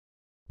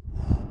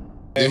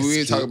Then we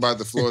ain't talking about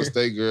the Florida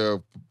State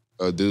girl,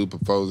 a dude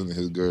proposing to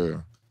his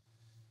girl.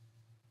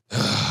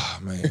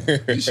 Man,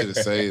 you should have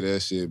saved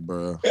that shit,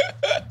 bro.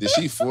 Did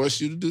she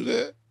force you to do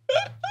that?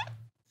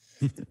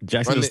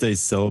 Jacksonville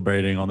State's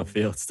celebrating on the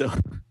field still.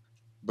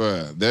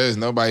 Bruh, there's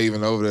nobody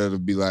even over there to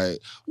be like,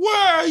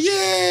 wow,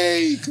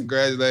 yay,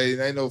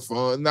 congratulations, ain't no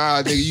fun.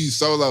 Nah, nigga, you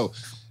solo.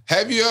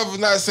 Have you ever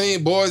not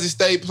seen Boise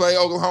State play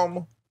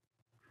Oklahoma?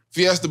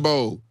 Fiesta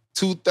Bowl,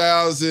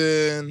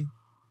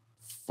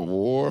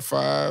 2004,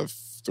 5,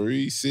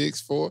 3,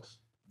 6, 4.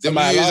 Them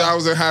years I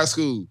was in high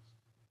school.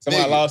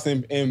 Somebody lost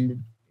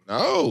in...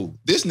 No,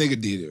 this nigga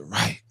did it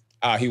right.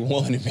 Ah, he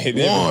won it, man.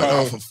 Won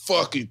off a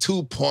fucking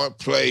 2-point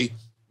play.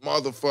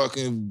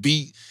 Motherfucking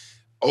beat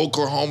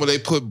Oklahoma. They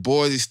put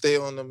Boise State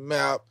on the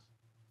map.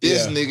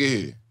 This nigga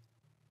here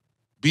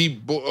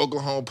beat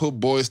Oklahoma, put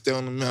Boise State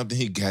on the map. Then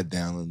he got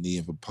down on the knee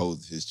and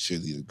proposed to his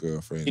cheerleader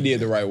girlfriend. He did it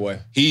the right way.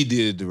 He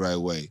did it the right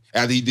way.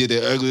 After he did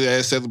that ugly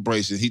ass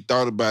celebration, he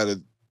thought about it.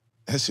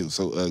 That shit was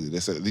so ugly. He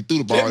threw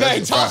the ball.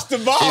 He tossed the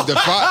ball.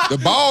 The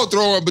ball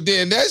thrower, but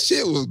then that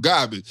shit was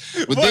garbage.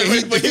 But then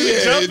he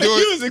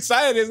was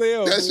excited as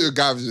hell. That shit was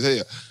garbage as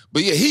hell.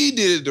 But yeah, he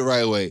did it the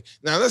right way.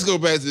 Now let's go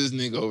back to this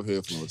nigga over here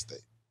at Florida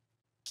State.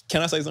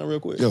 Can I say something real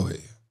quick? Go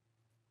ahead.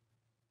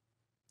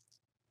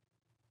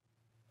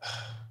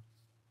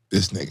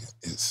 This nigga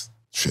is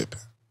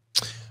tripping.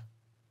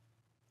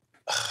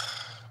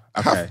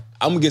 Okay.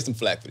 I'm going to get some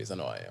flack for this. I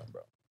know I am,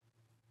 bro.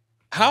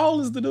 How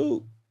old is the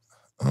dude?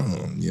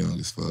 Young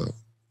as fuck.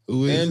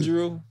 Who is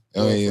Andrew?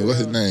 It? What's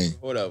his name?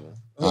 Whatever.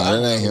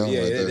 Oh, that ain't him.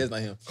 Yeah, that's not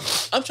him.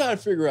 I'm trying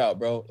to figure out,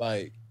 bro,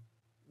 like,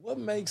 what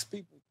makes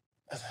people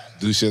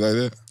do shit like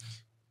that?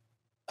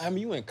 I mean,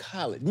 you in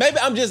college. Maybe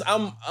I'm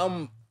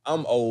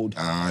old.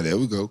 There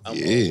we go.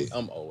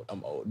 I'm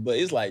old. But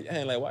it's like,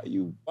 hey, like, why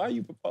are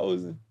you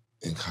proposing?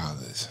 In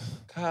college.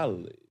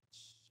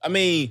 I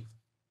mean,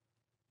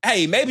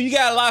 hey, maybe you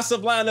got a lot of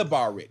stuff lined up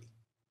already.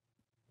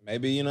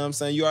 Maybe, you know what I'm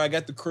saying? You already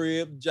got the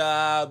crib, the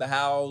job, the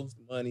house,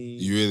 money.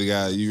 You really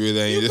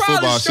ain't. This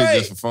football shit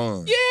just for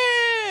fun.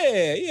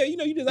 Yeah. You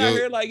know, you just out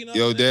here like, you know.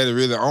 Your daddy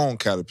really owned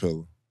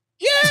Caterpillar.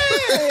 Yeah.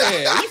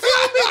 You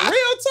feel me?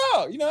 Real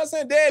talk. You know what I'm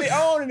saying? Daddy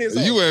owning this.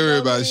 You ain't worried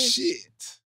about shit.